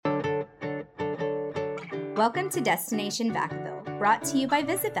Welcome to Destination Vacaville, brought to you by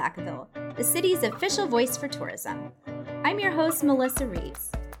Visit Vacaville, the city's official voice for tourism. I'm your host, Melissa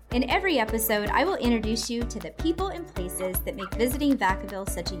Reeves. In every episode, I will introduce you to the people and places that make visiting Vacaville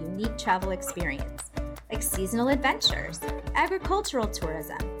such a unique travel experience, like seasonal adventures, agricultural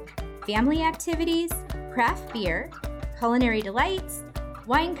tourism, family activities, craft beer, culinary delights,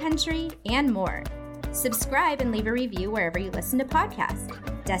 wine country, and more. Subscribe and leave a review wherever you listen to podcasts.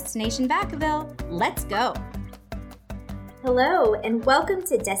 Destination Vacaville, let's go! Hello, and welcome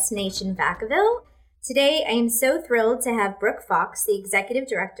to Destination Vacaville. Today, I am so thrilled to have Brooke Fox, the Executive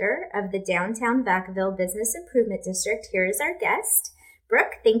Director of the Downtown Vacaville Business Improvement District, here as our guest.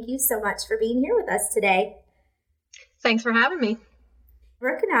 Brooke, thank you so much for being here with us today. Thanks for having me.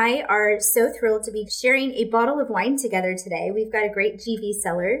 Brooke and I are so thrilled to be sharing a bottle of wine together today. We've got a great GV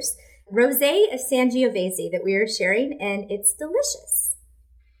Cellars Rosé of Sangiovese that we are sharing, and it's delicious.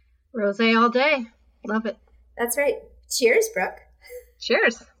 Rosé all day. Love it. That's right. Cheers, Brooke.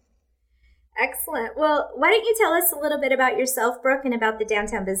 Cheers. Excellent. Well, why don't you tell us a little bit about yourself, Brooke, and about the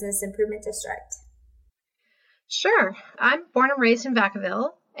Downtown Business Improvement District? Sure. I'm born and raised in Vacaville,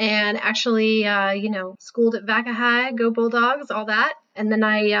 and actually, schooled at Vaca High, go Bulldogs, all that. And then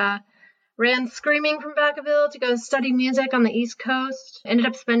I ran screaming from Vacaville to go study music on the East Coast. Ended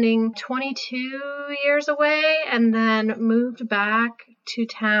up spending 22 years away, and then moved back to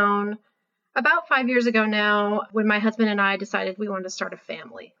town about 5 years ago now, when my husband and I decided we wanted to start a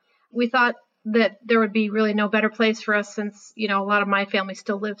family. We thought that there would be really no better place for us since, a lot of my family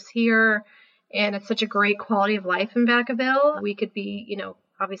still lives here, and it's such a great quality of life in Vacaville. We could be,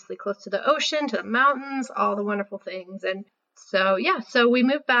 obviously close to the ocean, to the mountains, all the wonderful things. And so we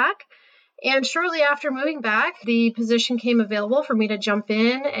moved back. And shortly after moving back, the position came available for me to jump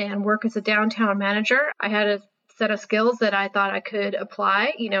in and work as a downtown manager. I had a set of skills that I thought I could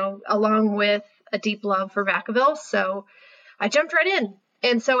apply, along with a deep love for Vacaville. So I jumped right in.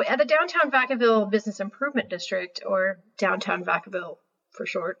 And so at the Downtown Vacaville Business Improvement District, or Downtown Vacaville for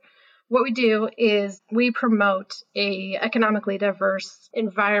short, what we do is we promote a economically diverse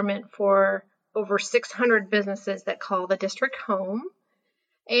environment for over 600 businesses that call the district home.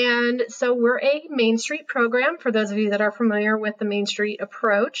 And so we're a Main Street program, for those of you that are familiar with the Main Street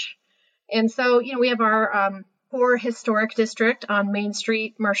approach. And so, we have our core historic district on Main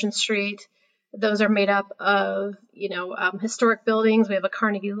Street, Merchant Street. Those are made up of, historic buildings. We have a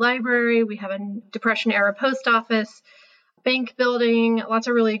Carnegie Library. We have a Depression-era post office, bank building, lots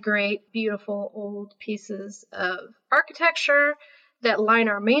of really great, beautiful old pieces of architecture that line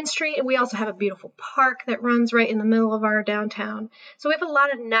our Main Street. And we also have a beautiful park that runs right in the middle of our downtown. So we have a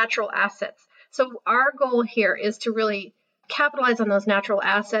lot of natural assets. So our goal here is to really capitalize on those natural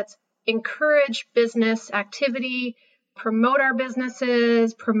assets, encourage business activity, promote our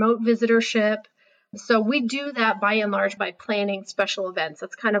businesses, promote visitorship. So we do that by and large by planning special events.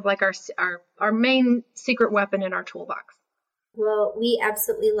 That's kind of like our main secret weapon in our toolbox. Well, we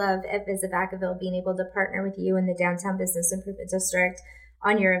absolutely love at Visit Vacaville being able to partner with you in the Downtown Business Improvement District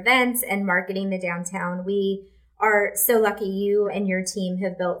on your events and marketing the downtown. We are so lucky you and your team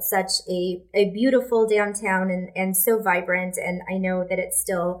have built such a beautiful downtown and so vibrant. And I know that it's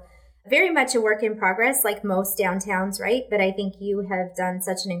still very much a work in progress, like most downtowns, right? But I think you have done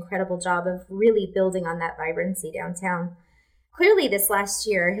such an incredible job of really building on that vibrancy downtown. Clearly, this last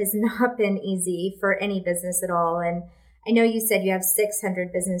year has not been easy for any business at all. And I know you said you have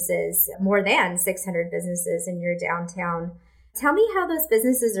 600 businesses, more than 600 businesses in your downtown. Tell me how those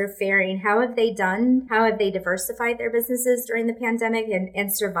businesses are faring. How have they done? How have they diversified their businesses during the pandemic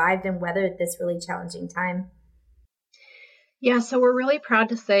and survived and weathered this really challenging time? Yeah, so we're really proud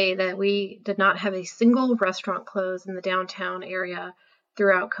to say that we did not have a single restaurant close in the downtown area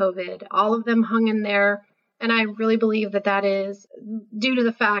throughout COVID. All of them hung in there. And I really believe that is due to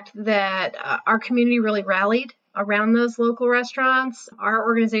the fact that our community really rallied around those local restaurants. Our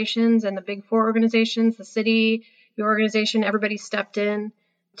organizations and the Big Four organizations, the city, your organization, everybody stepped in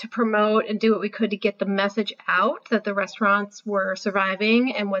to promote and do what we could to get the message out that the restaurants were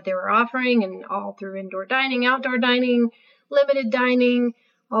surviving and what they were offering, and all through indoor dining, outdoor dining, limited dining,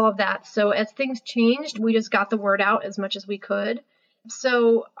 all of that. So as things changed, we just got the word out as much as we could.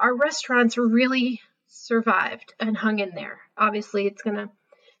 So our restaurants really survived and hung in there. Obviously, it's going to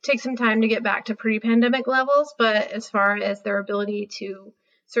take some time to get back to pre-pandemic levels, but as far as their ability to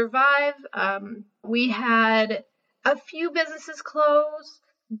survive, we had a few businesses close,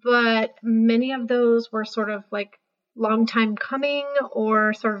 but many of those were sort of like long time coming,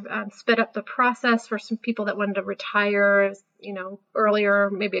 or sort of sped up the process for some people that wanted to retire, earlier,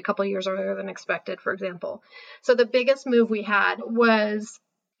 maybe a couple of years earlier than expected, for example. So the biggest move we had was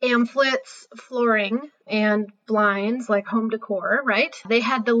Amflitz flooring and blinds, like home decor, right? They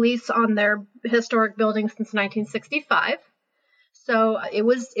had the lease on their historic building since 1965. So it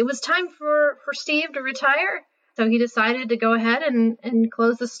was time for Steve to retire. So he decided to go ahead and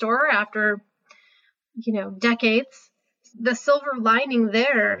close the store after, decades. The silver lining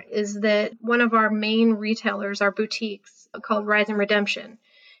there is that one of our main retailers, our boutiques, called Rise and Redemption,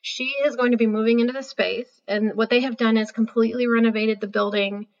 she is going to be moving into the space. And what they have done is completely renovated the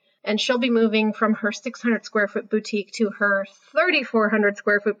building. And she'll be moving from her 600 square foot boutique to her 3,400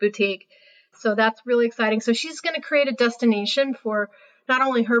 square foot boutique. So that's really exciting. So she's going to create a destination for not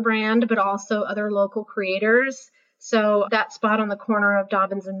only her brand, but also other local creators. So that spot on the corner of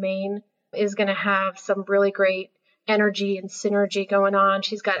Dobbins and Main is going to have some really great energy and synergy going on.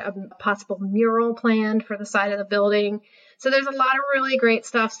 She's got a possible mural planned for the side of the building. So there's a lot of really great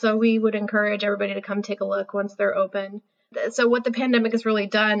stuff. So we would encourage everybody to come take a look once they're open. So what the pandemic has really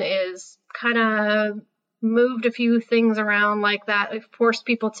done is kind of moved a few things around like that. It forced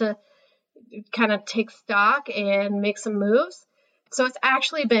people to kind of take stock and make some moves. So it's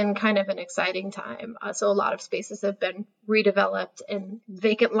actually been kind of an exciting time. So a lot of spaces have been redeveloped and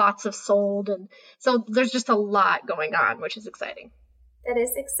vacant lots have sold. And so there's just a lot going on, which is exciting. That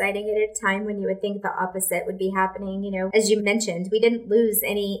is exciting at a time when you would think the opposite would be happening. As you mentioned, we didn't lose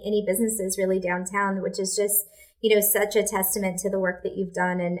any businesses really downtown, which is just, such a testament to the work that you've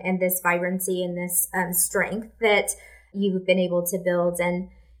done and this vibrancy and this strength that you've been able to build. And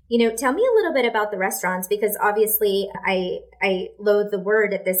tell me a little bit about the restaurants, because obviously I loathe the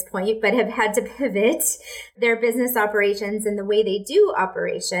word at this point, but have had to pivot their business operations and the way they do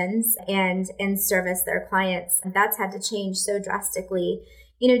operations and service their clients. That's had to change so drastically.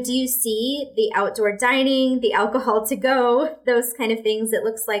 Do you see the outdoor dining, the alcohol to go, those kind of things? It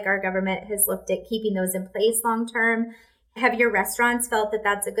looks like our government has looked at keeping those in place long term. Have your restaurants felt that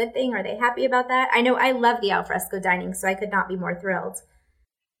that's a good thing? Are they happy about that? I know I love the alfresco dining, so I could not be more thrilled.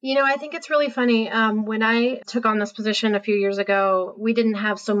 I think it's really funny. When I took on this position a few years ago, we didn't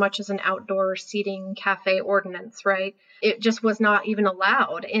have so much as an outdoor seating cafe ordinance, right? It just was not even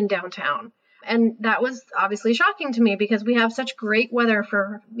allowed in downtown. And that was obviously shocking to me because we have such great weather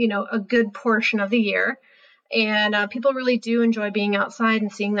for, a good portion of the year. And people really do enjoy being outside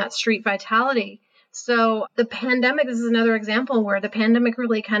and seeing that street vitality. So the pandemic, this is another example where the pandemic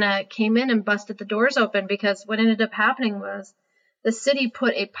really kind of came in and busted the doors open, because what ended up happening was the city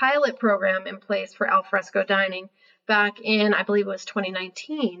put a pilot program in place for alfresco dining back in, I believe it was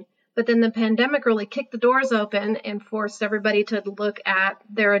 2019. But then the pandemic really kicked the doors open and forced everybody to look at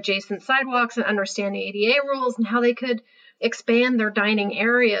their adjacent sidewalks and understand the ADA rules and how they could expand their dining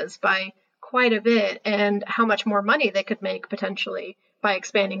areas by quite a bit and how much more money they could make potentially by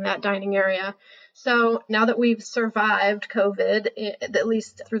expanding that dining area. So now that we've survived COVID, at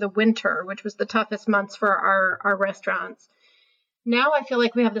least through the winter, which was the toughest months for our restaurants, now I feel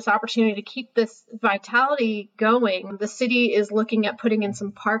like we have this opportunity to keep this vitality going. The city is looking at putting in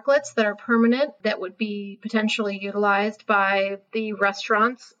some parklets that are permanent that would be potentially utilized by the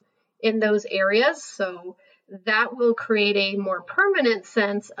restaurants in those areas. So that will create a more permanent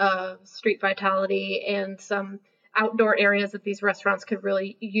sense of street vitality and some outdoor areas that these restaurants could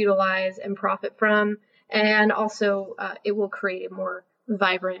really utilize and profit from. And also it will create a more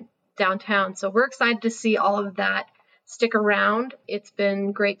vibrant downtown. So we're excited to see all of that stick around. It's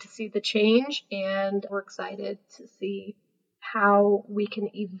been great to see the change, and we're excited to see how we can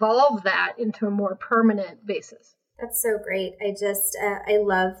evolve that into a more permanent basis. That's so great. I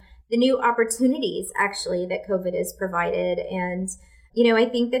love the new opportunities actually that COVID has provided. And, I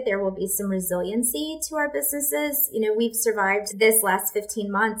think that there will be some resiliency to our businesses. We've survived this last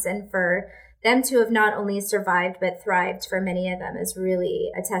 15 months, and for them to have not only survived but thrived for many of them is really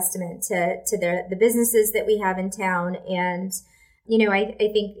a testament to the businesses that we have in town. And, I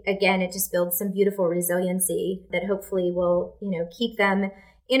think, again, it just builds some beautiful resiliency that hopefully will, keep them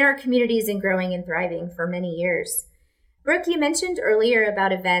in our communities and growing and thriving for many years. Brooke, you mentioned earlier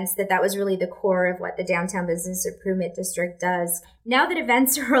about events, that was really the core of what the Downtown Business Improvement District does. Now that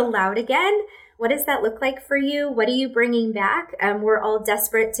events are allowed again, what does that look like for you? What are you bringing back? We're all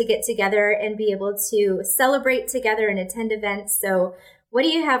desperate to get together and be able to celebrate together and attend events. So what do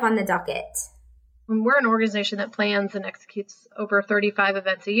you have on the docket? We're an organization that plans and executes over 35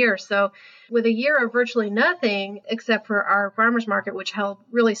 events a year. So with a year of virtually nothing except for our farmers market, which held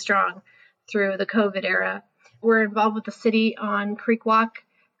really strong through the COVID era, we're involved with the city on Creek Walk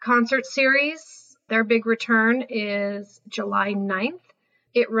concert series. Their big return is July 9th.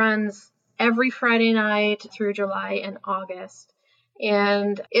 It runs every Friday night through July and August.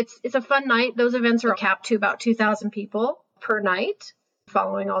 And it's a fun night. Those events are capped to about 2,000 people per night.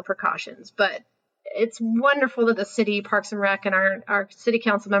 following all precautions. But it's wonderful that the city Parks and Rec and our city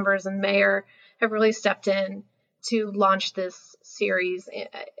council members and mayor have really stepped in to launch this series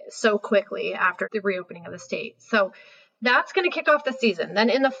so quickly after the reopening of the state. So that's going to kick off the season. Then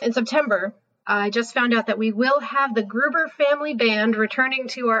in September, I just found out that we will have the Gruber Family Band returning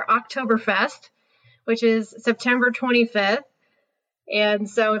to our Oktoberfest, which is September 25th. And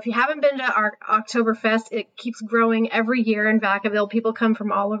so if you haven't been to our Oktoberfest, it keeps growing every year in Vacaville. People come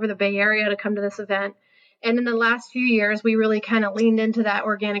from all over the Bay Area to come to this event. And in the last few years, we really kind of leaned into that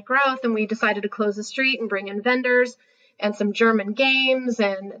organic growth, and we decided to close the street and bring in vendors and some German games.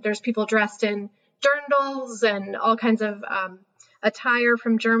 And there's people dressed in dirndls and all kinds of attire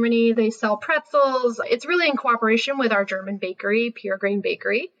from Germany. They sell pretzels. It's really in cooperation with our German bakery, Pure Grain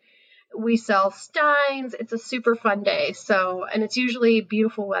Bakery. We sell steins. It's a super fun day. And it's usually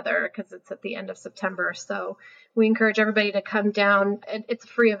beautiful weather because it's at the end of September. So we encourage everybody to come down. It's a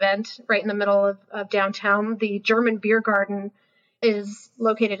free event right in the middle of downtown. The German Beer Garden is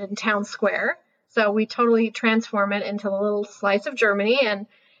located in Town Square. So we totally transform it into a little slice of Germany. And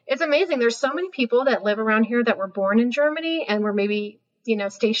it's amazing. There's so many people that live around here that were born in Germany and were maybe,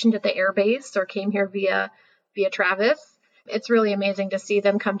 stationed at the air base or came here via Travis. It's really amazing to see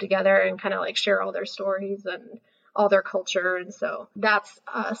them come together and kind of like share all their stories and all their culture. And so that's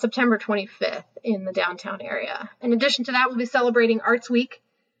September 25th in the downtown area. In addition to that, we'll be celebrating Arts Week.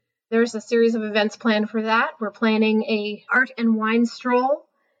 There's a series of events planned for that. We're planning a art and wine stroll,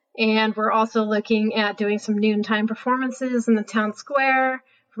 and we're also looking at doing some noontime performances in the town square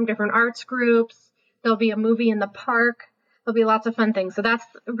from different arts groups. There'll be a movie in the park. There'll be lots of fun things. So that's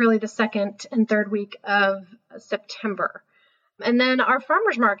really the second and third week of September. And then our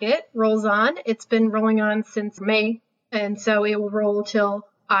farmers market rolls on. It's been rolling on since May, and so it will roll till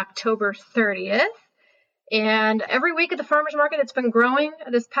October 30th. And every week at the farmers market, it's been growing.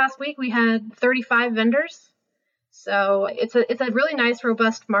 This past week, we had 35 vendors. So it's a really nice,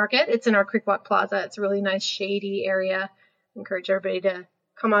 robust market. It's in our Creekwalk Plaza. It's a really nice, shady area. I encourage everybody to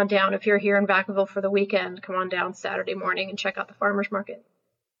come on down. If you're here in Vacaville for the weekend, come on down Saturday morning and check out the farmers market.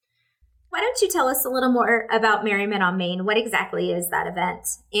 Why don't you tell us a little more about Merriment on Main? What exactly is that event?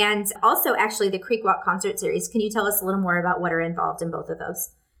 And also, actually, the Creekwalk Concert Series. Can you tell us a little more about what are involved in both of those?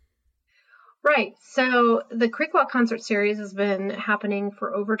 Right. So the Creekwalk Concert Series has been happening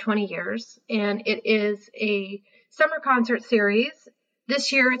for over 20 years, and it is a summer concert series.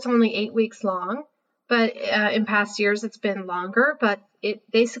 This year, it's only 8 weeks long, but in past years, it's been longer. But it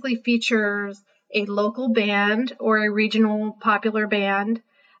basically features a local band or a regional popular band.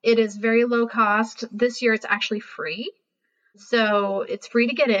 It is very low cost. This year, it's actually free. So it's free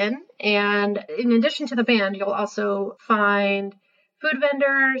to get in. And in addition to the band, you'll also find food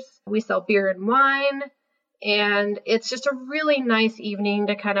vendors. We sell beer and wine. And it's just a really nice evening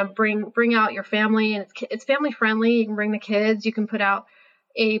to kind of bring out your family. And it's family friendly. You can bring the kids. You can put out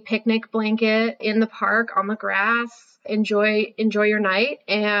a picnic blanket in the park on the grass. Enjoy your night.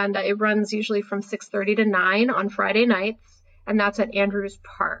 And it runs usually from 6:30 to 9 on Friday nights. And that's at Andrews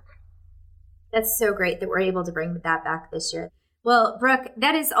Park. That's so great that we're able to bring that back this year. Well, Brooke,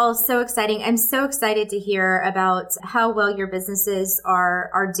 that is all so exciting. I'm so excited to hear about how well your businesses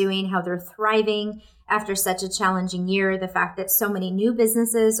are doing, how they're thriving after such a challenging year, the fact that so many new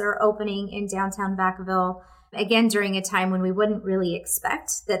businesses are opening in downtown Vacaville, again, during a time when we wouldn't really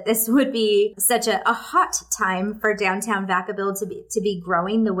expect that this would be such a hot time for downtown Vacaville to be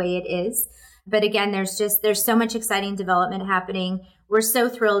growing the way it is. But again, there's so much exciting development happening. We're so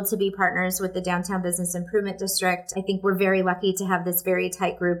thrilled to be partners with the Downtown Business Improvement District. I think we're very lucky to have this very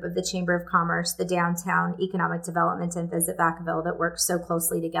tight group of the Chamber of Commerce, the Downtown Economic Development, and Visit Vacaville that work so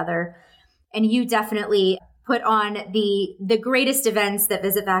closely together. And you definitely put on the greatest events that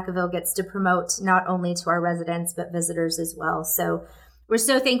Visit Vacaville gets to promote, not only to our residents, but visitors as well. So we're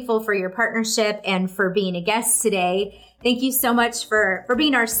so thankful for your partnership and for being a guest today. Thank you so much for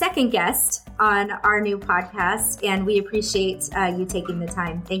being our second guest on our new podcast, and we appreciate you taking the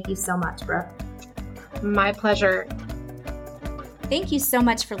time. Thank you so much, Brooke. My pleasure. Thank you so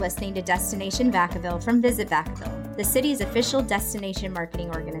much for listening to Destination Vacaville from Visit Vacaville, the city's official destination marketing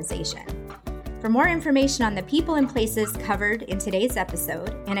organization. For more information on the people and places covered in today's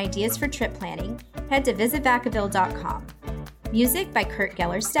episode and ideas for trip planning, head to visitvacaville.com. Music by Kurt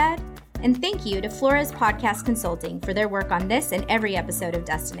Gellerstad. And thank you to Flores Podcast Consulting for their work on this and every episode of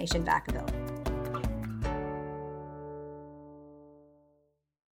Destination Vacaville.